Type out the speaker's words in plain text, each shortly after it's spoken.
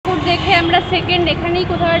আমরা সেকেন্ড এখানেই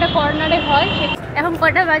কোথাও একটা কর্নারে হয়। এখন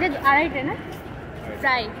কটা বাজে? 2:30 না,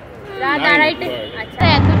 প্রায় রাত 2:30। আচ্ছা,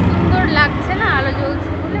 এত সুন্দর লাগছে না আলো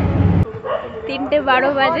জ্বলছে বলে। 3:12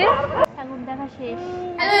 বাজে, ঠাকুর দেখা শেষ।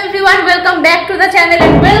 Hello everyone, welcome back to the channel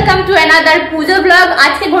and welcome to another Puja blog.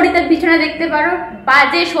 আজকে ঘড়িতে পিছনে দেখতে পারো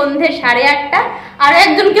বাজে সন্ধ্যে 8:30। আর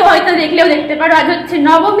একজনকে হয়তো দেখলেও দেখতে পারো, আজ হচ্ছে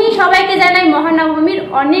নবমী। সবাইকে জানাই মহানবমীর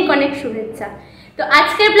অনেক অনেক শুভেচ্ছা। তো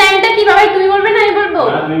আজকের প্ল্যানটা কি ভাই, তুমি বলবে না আমি বলবো?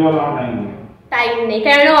 টাইম নেই,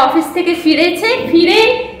 কারণ অফিস থেকে ফিরে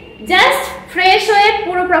জাস্ট ফ্রেশ হয়ে,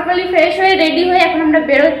 পুরো প্রপারলি ফ্রেশ হয়ে রেডি হয়ে এখন আমরা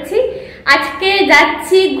বেরোচ্ছি। আজকে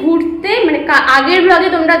যাচ্ছি ঘুরতে। মানে আগের ব্লগে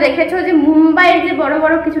তোমরা দেখেছো যে মুম্বাইয়ের যে বড়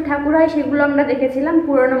বড় কিছু ঠাকুর হয় সেগুলো আমরা দেখেছিলাম,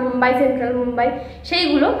 পুরনো মুম্বাই, সেন্ট্রাল মুম্বাই,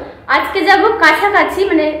 সেইগুলো। আজকে যাব কাছাকাছি,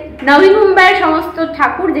 মানে নবী মুম্বাইয়ের সমস্ত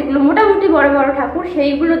ঠাকুর যেগুলো মোটামুটি বড় বড় ঠাকুর,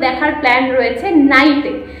 সেইগুলো দেখার প্ল্যান রয়েছে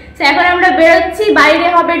নাইটে। তো এখন আমরা বেরোচ্ছি, বাইরে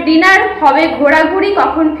হবে ডিনার, হবে ঘোরাঘুরি,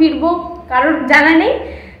 কখন ফিরবো কারোর জানা নেই।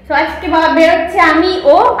 তো আজকে বাবা বেরোচ্ছে, আমি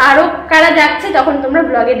ও আরো কারা যাচ্ছে তখন তোমরা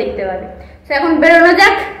ব্লগে দেখতে পাবে। তো এখন বেরোনো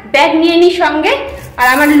যাক, ব্যাগ নিয়ে নিই সঙ্গে। আর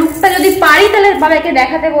আমার লুকটা যদি পারি তাহলে বাবাকে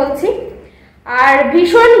দেখাতে বলছি। আর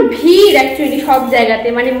ভীষণ ভিড় অ্যাকচুয়ালি সব জায়গাতে,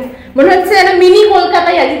 মানে মনে হচ্ছে যেন মিনি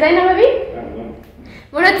কলকাতায় আছি, তাই না ভাবি?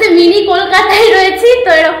 মনে হচ্ছে মিনি কলকাতায় রয়েছি। তো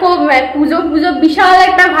এরকম পুজো বিশাল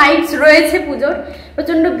একটা ভাইবস রয়েছে পুজোর,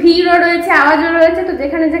 প্রচন্ড ভিড়ও রয়েছে, আওয়াজও রয়েছে। তো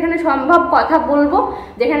যেখানে যেখানে সম্ভব কথা বলবো,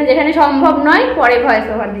 যেখানে যেখানে সম্ভব নয় পরে ভয়েস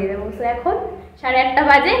ওভার দিয়ে দেবো। তো এখন 8:30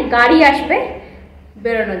 বাজে, গাড়ি আসবে,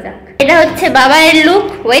 বেরোনো যাক। এটা হচ্ছে বাবাইয়ের লুক।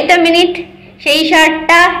 ওয়েট আ মিনিট, সেই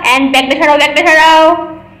শার্টটা অ্যান্ড ব্যাগটা ছাড়াও।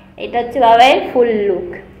 এটা হচ্ছে বাবাইয়ের ফুল look.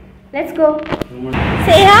 Let's go.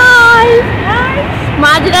 Say high.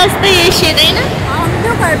 মাঝ রাস্তায় এসে, তাই না?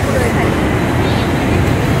 অন্ধকার পুরো এখানে,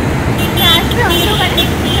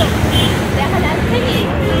 দেখা যাচ্ছে কি?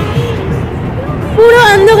 পুরো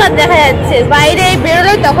অন্ধকার দেখা যাচ্ছে। বাইরে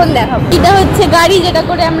বেরোলে তখন দেখাবো। এটা হচ্ছে গাড়ি যেটা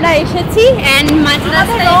করে আমরা এসেছি, অ্যান্ড মাঝ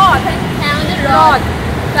রাস্তায় আমাদের রথ।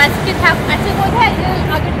 তো আজকে আছে কোথায়,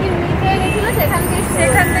 আগের দিন মিস হয়ে গেছিল, সেখান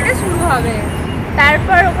থেকে শুরু হবে,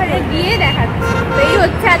 তারপর ওখানে গিয়ে দেখাচ্ছি। তো এই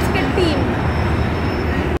হচ্ছে আজকের টিম।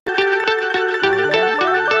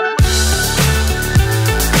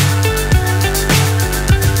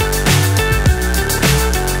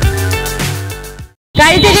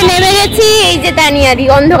 গাড়ি থেকে নেমে গেছি, এই যে তানিয়াদি।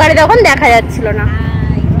 অন্ধকারে তখন দেখা যাচ্ছিল না।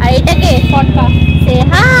 আর এটাকে ফটকা, সে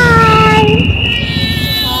হাই।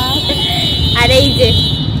 আর এই যে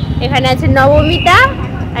এখানে আছে নবমিতা,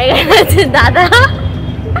 আর এখানে আছে দাদা।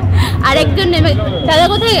 আরেকজন নেমে, দাদা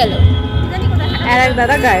কোথায় গেল? আর এক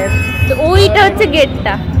দাদা গায়েব। তো ওইটা হচ্ছে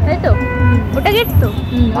গেটটা, তাই তো? ওটা গেট তো,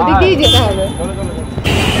 ওদিক দিয়েই যেতে হবে।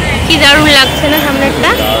 কি দারুণ লাগছে না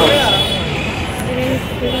সামনেরটা।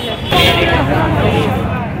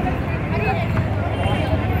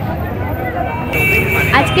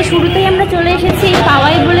 আজকে শুরুতেই আমরা চলে এসেছি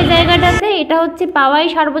পাওয়াই বলে জায়গাটাতে। এটা হচ্ছে পাওয়াই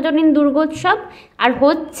সার্বজনীন দুর্গোৎসব, আর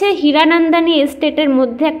হচ্ছে হীরানন্দানী এস্টেটের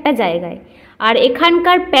মধ্যে একটা জায়গায়। আর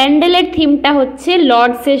এখানকার প্যান্ডেলের থিমটা হচ্ছে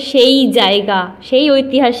লর্ডসের সেই জায়গা, সেই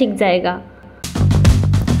ঐতিহাসিক জায়গা।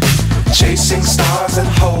 Chasing stars and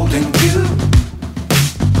holding you.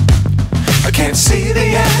 I can't see the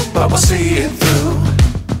end, but we'll see it through.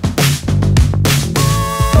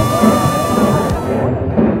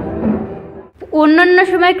 অন্যান্য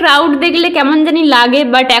সময় ক্রাউড দেখলে কেমন জানি লাগে,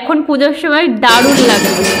 বাট এখন পুজোর সময় দারুণ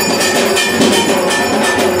লাগে।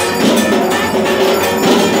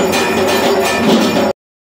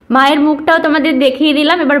 মায়ের মুখটাও তোমাদের দেখিয়ে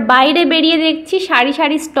দিলাম। এবার বাইরে বেরিয়ে দেখছি সারি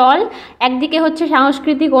সারি স্টল। একদিকে হচ্ছে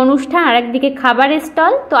সাংস্কৃতিক অনুষ্ঠান, আর একদিকে খাবারের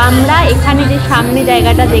স্টল। তো আমরা এখানে যে সামনে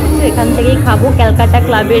জায়গাটা দেখছি এখান থেকেই খাবো, ক্যালকাটা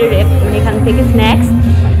ক্লাবের এখান থেকে স্ন্যাক্স।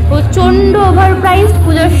 প্রচণ্ড ওভার প্রাইসড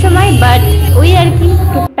পুজোর সময়, বাট ওই আর কি,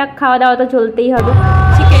 টুকটাক খাওয়া দাওয়া তো চলতেই হবে।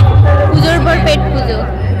 চিকেন, পুজোর পর পেট পুজো।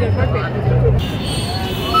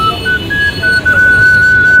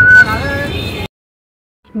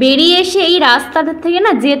 বেরিয়ে এসে এই রাস্তাটা থেকে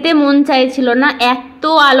না যেতে মন চাইছিল না, এত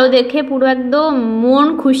আলো দেখে পুরো একদম মন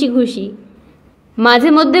খুশি খুশি। মাঝে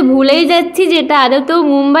মধ্যে ভুলেই যাচ্ছি যে এটা আদৌ তো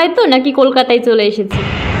মুম্বাই তো নাকি কলকাতায় চলে এসেছি।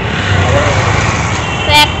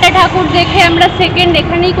 তো একটা ঠাকুর দেখে আমরা সেকেন্ড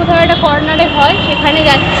এখানেই কোথাও একটা কর্নারে হয় সেখানে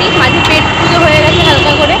যাচ্ছি। মাঝে পেট পুজো হয়ে গেছে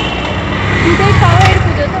হালকা করে। দুটোই পাওয়াইয়ের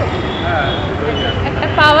পুজো তো, একটা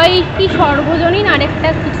পাওয়াই কি সর্বজনীন, আর একটা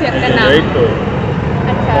কিছু একটা নাম।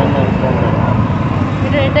 আচ্ছা,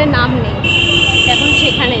 এটার নাম নেই। এখন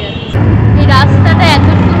সেখানে যাচ্ছি। এই রাস্তাটা এত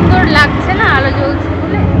সুন্দর লাগছে না আলো জ্বলছে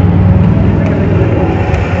বলে।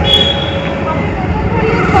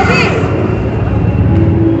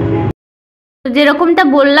 যেরকমটা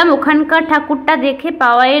বললাম ওখানকার ঠাকুরটা দেখে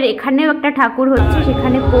পাওয়াইয়ের এখানেও একটা ঠাকুর হচ্ছে,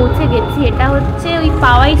 সেখানে পৌঁছে গেছি। এটা হচ্ছে ওই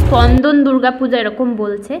পাওয়াই স্পন্দন দুর্গাপূজা এরকম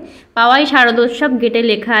বলছে। পাওয়াই শারদোৎসব গেটে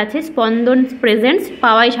লেখা আছে, স্পন্দন প্রেজেন্টস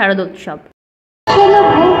পাওয়াই শারদোৎসব।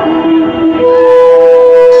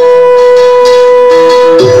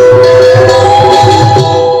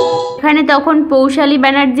 এখানে তখন পৌশালী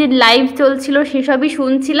ব্যানার্জির লাইভ চলছিল, সেসবই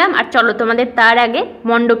শুনছিলাম। আর চলো তোমাদের তার আগে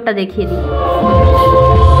মণ্ডপটা দেখিয়ে দিই।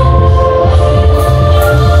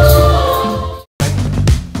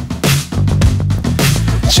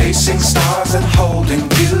 Chasing stars and holding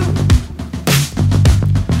you.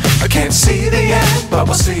 I can't see the end, but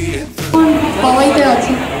we'll see it through. পাওয়াইতে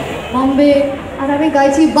আছি বম্বে, আর আমি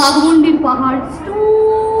গাইছি বাঘমুন্ডির পাহাড়।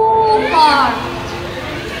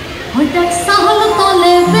 হইতে সাহল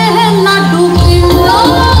তলে বেহেলা ডুবিল।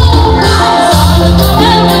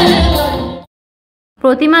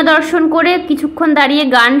 প্রতিমা দর্শন করে কিছুক্ষণ দাঁড়িয়ে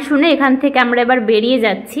গান শুনে এখান থেকে আমরা এবার বেরিয়ে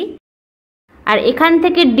যাচ্ছি। আর এখান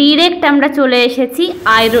থেকে ডিরেক্ট আমরা চলে এসেছি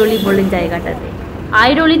আইরোলি বলে জায়গাটাতে।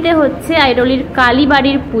 আইরোলিতে হচ্ছে আইরোলির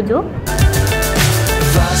কালীবাড়ির পুজো।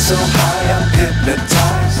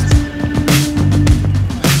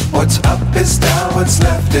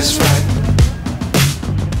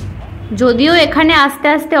 যদিও এখানে আস্তে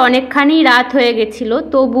আস্তে অনেকখানি রাত হয়ে গেছিল,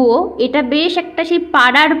 তবুও এটা বেশ একটা সেই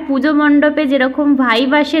পাড়ার পুজো মণ্ডপে যেরকম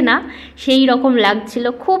ভাইব আসে না, সেই রকম লাগছিল।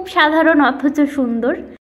 খুব সাধারণ অথচ সুন্দর।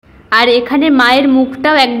 আর এখানে মায়ের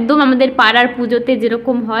মুখটাও একদম আমাদের পাড়ার পুজোতে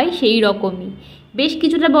যেরকম হয় সেই রকমই। বেশ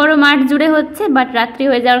কিছুটা বড় মাঠ জুড়ে হচ্ছে, বাট রাত্রি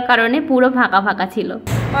হয়ে যাওয়ার কারণে পুরো ফাঁকা ফাঁকা ছিল।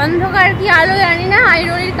 অন্ধকার কি আলো জানি না।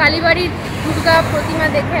 আইরোলির কালীবাড়ির দুর্গা প্রতিমা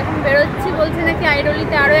দেখে এখন বেরোচ্ছি। বলছে নাকি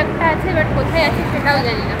আইরোলিতে আরও একটা আছে, বাট কোথায় আছে সেটাও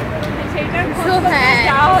জানি না।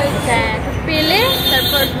 হ্যাঁ, পেলে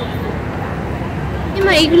তারপর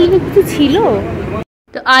এইগুলো তো কিছু ছিল।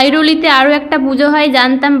 তো আইরোলিতে আরও একটা পুজো হয়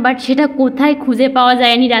জানতাম, বাট সেটা কোথায় খুঁজে পাওয়া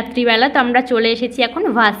যায়নি রাত্রিবেলা। তো আমরা চলে এসেছি এখন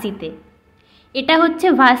ভাসিতে। এটা হচ্ছে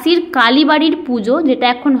ভাসির কালীবাড়ির পুজো, যেটা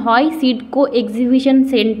এখন হয় সিডকো এক্সিবিশন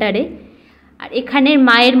সেন্টারে। আর এখানের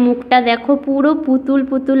মায়ের মুখটা দেখো, পুরো পুতুল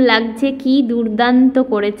পুতুল লাগছে, কি দুর্দান্ত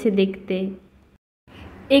করেছে দেখতে।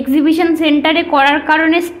 এক্সিবিশন সেন্টারে করার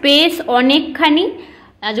কারণে স্পেস অনেকখানি,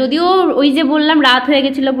 যদিও ওই যে বললাম রাত হয়ে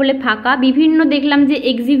গেছিলো বলে ফাঁকা। বিভিন্ন দেখলাম যে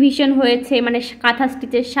এক্সিবিশন হয়েছে, মানে কাঁথা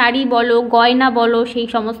স্টিচের শাড়ি বলো, গয়না বলো, সেই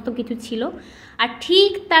সমস্ত কিছু ছিল। আর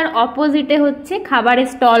ঠিক তার অপোজিটে হচ্ছে খাবারের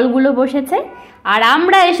স্টলগুলো বসেছে। আর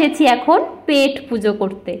আমরা এসেছি এখন পেট পুজো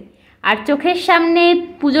করতে। আর চোখের সামনে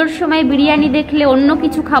পুজোর সময় বিরিয়ানি দেখলে অন্য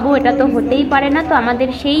কিছু খাবো, এটা তো হতেই পারে না। তো আমাদের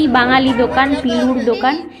সেই বাঙালি দোকান, পিলুর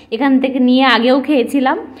দোকান, এখান থেকে নিয়ে আগেও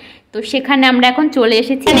খেয়েছিলাম। তো সেখানে আমরা এখন চলে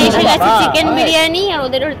এসেছি। এসে গেছে চিকেন বিরিয়ানি, আর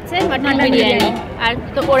ওদের হচ্ছে মাটন বিরিয়ানি। আর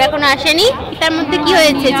তো ওরা এখন আসেনি। তার মধ্যে কি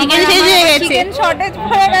হয়েছে, চিকেন শেষ হয়ে গেছে, চিকেন শর্টেজ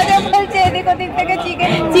হয়ে গেছে বলছে। এদিক ওদিক থেকে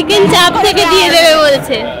চিকেন চাপ থেকে দিয়ে দেবে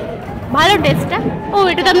বলছে। ভালো টেস্টটা। ও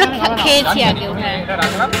এটা তো আমরা খেয়েছি আগেও। হ্যাঁ,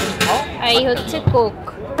 এই হচ্ছে কোক।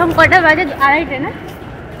 এখন কটা বাজে? 2:30 না?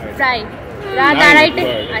 প্রায় রাত 2:30।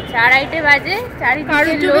 আচ্ছা, 2:30 বাজে।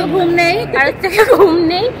 চারিদিকে লোক, ঘুম নেই, কারোর চোখে ঘুম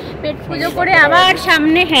নেই। পেট পুজো করে আবার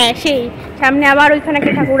সামনে, হ্যাঁ সেই সামনে আবার ওইখানে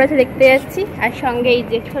একটা ঠাকুর আছে দেখতে যাচ্ছি। আর সঙ্গে এই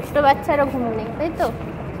যে ছোট্ট বাচ্চারও ঘুম নেই, তাই তো।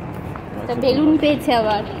 বেলুন পেয়েছে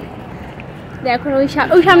আবার। এখন ওই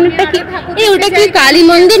সামনেটা কি, এই ওটা কি কালী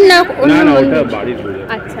মন্দির না অন্য মন্দির?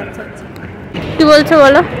 আচ্ছা আচ্ছা আচ্ছা, কি বলছো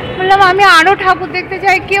বলো? বললাম আমি আরো ঠাকুর দেখতে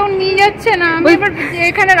চাই, কেউ নিয়ে যাচ্ছে না। আমি এবার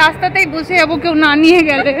এখানে রাস্তাতেই বসে যাবো কেউ না নিয়ে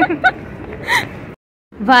গেলে।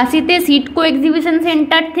 ভাসিতে সিডকো এক্সিবিশন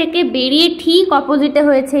সেন্টার থেকে বেরিয়ে ঠিক অপোজিটে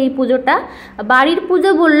হয়েছে এই পুজোটা। বাড়ির পুজো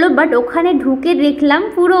বললো, বাট ওখানে ঢুকে দেখলাম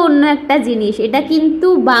পুরো অন্য একটা জিনিস। এটা কিন্তু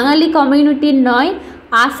বাঙালি কমিউনিটির নয়,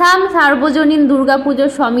 আসাম সার্বজনীন দুর্গা পুজো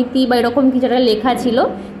সমিতি বা এরকম কিছু একটা লেখা ছিল,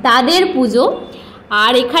 তাদের পুজো।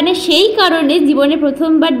 আর এখানে সেই কারণে জীবনে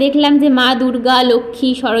প্রথমবার দেখলাম যে মা দুর্গা, লক্ষ্মী,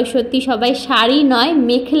 সরস্বতী সবাই শাড়ি নয়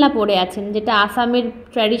মেখেলা পরে আছেন, যেটা আসামের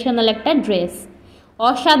ট্র্যাডিশনাল একটা ড্রেস।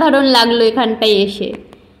 অসাধারণ লাগলো এখানটায় এসে।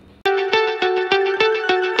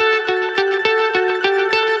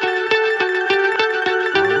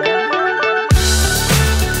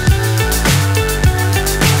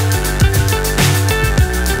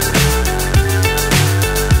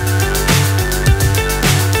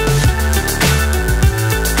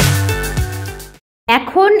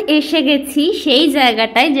 এখন এসে গেছি সেই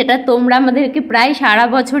জায়গাটায় যেটা তোমরা আমাদেরকে প্রায় সারা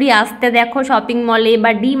বছরই আসতে দেখো শপিং মলে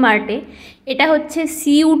বা ডি মার্টে। এটা হচ্ছে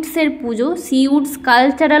সিউডসের পুজো, সিউডস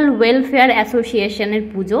কালচারাল ওয়েলফেয়ার অ্যাসোসিয়েশনের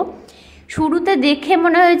পুজো। শুরুতে দেখে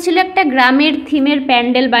মনে হয়েছিল একটা গ্রামের থিমের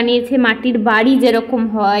প্যান্ডেল বানিয়েছে, মাটির বাড়ি যেরকম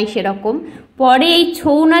হয় সেরকম। পরে এই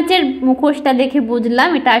ছৌ নাচের মুখোশটা দেখে বুঝলাম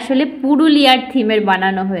এটা আসলে পুরুলিয়ার থিমের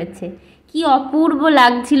বানানো হয়েছে। কি অপূর্ব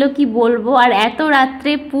লাগছিল কি বলবো, আর এত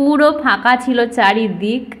রাত্রে পুরো ফাঁকা ছিল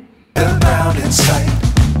চারিদিক। around in sight.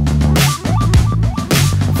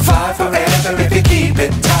 Fly forever if you keep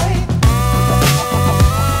it tight.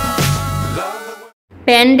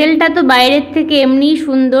 প্যান্ডেলটা তো বাইরের থেকে এমনিই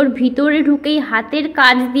সুন্দর, ভিতরে ঢুকেই হাতের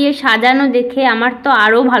কাজ দিয়ে সাজানো দেখে আমার তো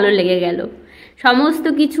আরও ভালো লেগে গেল। সমস্ত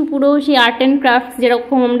কিছু পুরো সেই আর্ট অ্যান্ড ক্রাফটস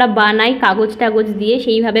যেরকম আমরা বানাই কাগজ টাগজ দিয়ে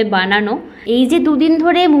সেইভাবে বানানো। এই যে দুদিন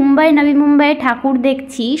ধরে মুম্বাই নবী মুম্বাইয়ে ঠাকুর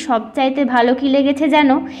দেখছি, সবচাইতে ভালো কি লেগেছে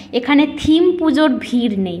জানো, এখানে থিম পুজোর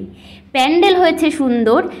ভিড় নেই। প্যান্ডেল হয়েছে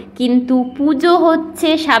সুন্দর, কিন্তু পুজো হচ্ছে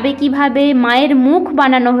সাবেকিভাবে, মায়ের মুখ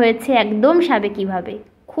বানানো হয়েছে একদম সাবেকিভাবে,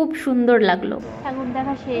 খুব সুন্দর লাগলো। ঠাকুর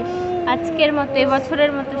দেখা শেষ আজকের মতো,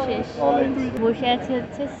 এবছরের মতো শেষ। বসে আছে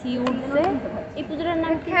হচ্ছে সিউটসে। এই পুজোটার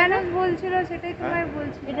নাম কেন বলছিল সেটাই তোমায়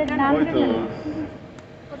বলছি। এটার নাম কি?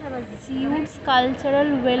 সিউটস কালচারাল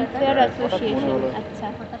ওয়েলফেয়ার অ্যাসোসিয়েশন। আচ্ছা,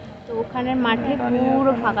 তো ওখানের মাঠে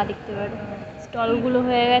পুরো ফাঁকা দেখতে পারো, স্টলগুলো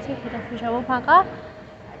হয়ে গেছে, সেটা সবও ফাঁকা।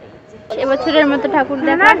 এবছরের মতো ঠাকুর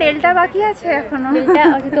দেখা। ডেলটা বাকি আছে এখনো। ডেলটা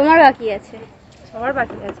তোমার বাকি আছে? সবার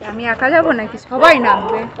বাকি আছে, আমি একা যাবো নাকি? সবাই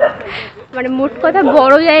নামবে। মানে মোট কথা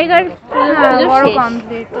বড় জায়গার বড়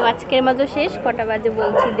কমপ্লিট। তো আজকের মতো শেষ। কটা বাজে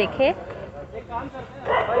বলছি দেখে,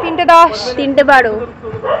 3:10, 3:12,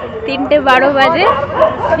 3:12 বাজে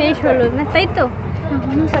শেষ হলো না, তাই তো?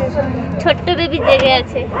 ছোট্ট বেবি জেগে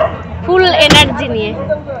আছে ফুল এনার্জি নিয়ে।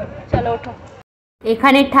 চলো ওঠো।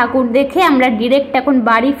 এখানে ঠাকুর দেখে আমরা ডিরেক্ট এখন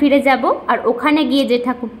বাড়ি ফিরে যাব, আর ওখানে গিয়ে যে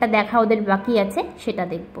ঠাকুরটা দেখা ওদের বাকি আছে সেটা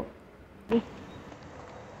দেখব।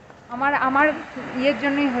 আমার ইয়ের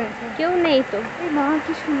জন্যই হয়েছে। কেউ নেই তো। এই মা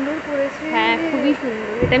কি সুন্দর করেছে। হ্যাঁ, খুবই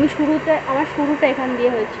সুন্দর। এটা আমি আমার শুরুটা এখান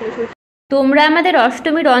দিয়ে হয়েছিল। তোমরা আমাদের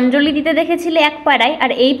অষ্টমীর অঞ্জলি দিতে দেখেছিলে এক পাড়ায়,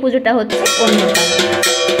 আর এই পুজোটা হচ্ছে অন্য পাড়ায়।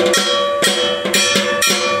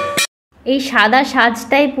 এই সাদা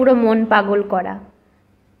সাজটাই পুরো মন পাগল করা।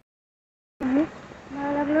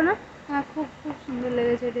 ভালো লাগলো না? হ্যাঁ, খুব খুব সুন্দর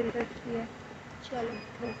লেগেছে ডেলটা দিয়ে। চলো।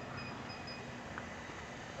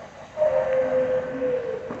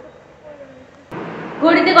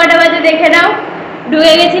 ঘড়িতে কটা বাজে দেখে নাও।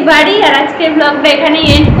 ঢুকে গেছি বাড়ি, আর আজকের ব্লগটা এখানে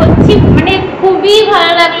এন্ড করছি। মানে খুবই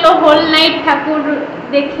ভালো লাগলো হোল নাইট ঠাকুর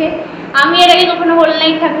দেখে। আমি এর আগে কখনো হোল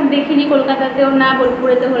নাইট ঠাকুর দেখিনি, কলকাতাতেও না,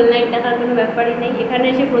 বোলপুরেতে হোল নাইট দেখার কোনো ব্যাপারই নেই। এখানে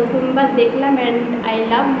এসে প্রথমবার দেখলাম, অ্যান্ড আই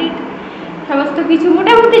লাভড ইট। সমস্ত কিছু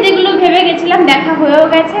মোটামুটি যেগুলো ভেবে গেছিলাম দেখা হয়েও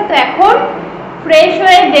গেছে। তো এখন ফ্রেশ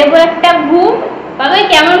হয়ে দেবো একটা ঘুম। বাবাই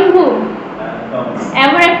কেমন ঘুম?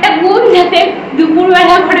 এমন একটা ঘুম যাতে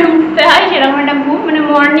দুপুরবেলা করে উঠতে হয়, সেরকম একটা ঘুম। মানে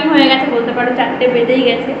মর্নিং হয়ে গেছে বলতে পারো, 4টে বেজেই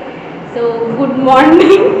গেছে। So good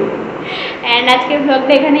morning. অ্যান্ড আজকের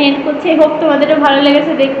ব্লগটা এখানে এন্ড করছি। হোপ তোমাদেরও ভালো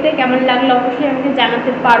লেগেছে দেখতে। কেমন লাগলো অবশ্যই আমাকে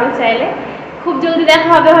জানাতে পারো চাইলে। খুব জলদি দেখা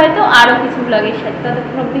হবে হয়তো আরও কিছু ব্লগের সাথে।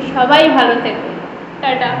 ততক্ষণ অবধি সবাই ভালো থেকো।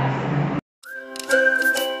 টাটা।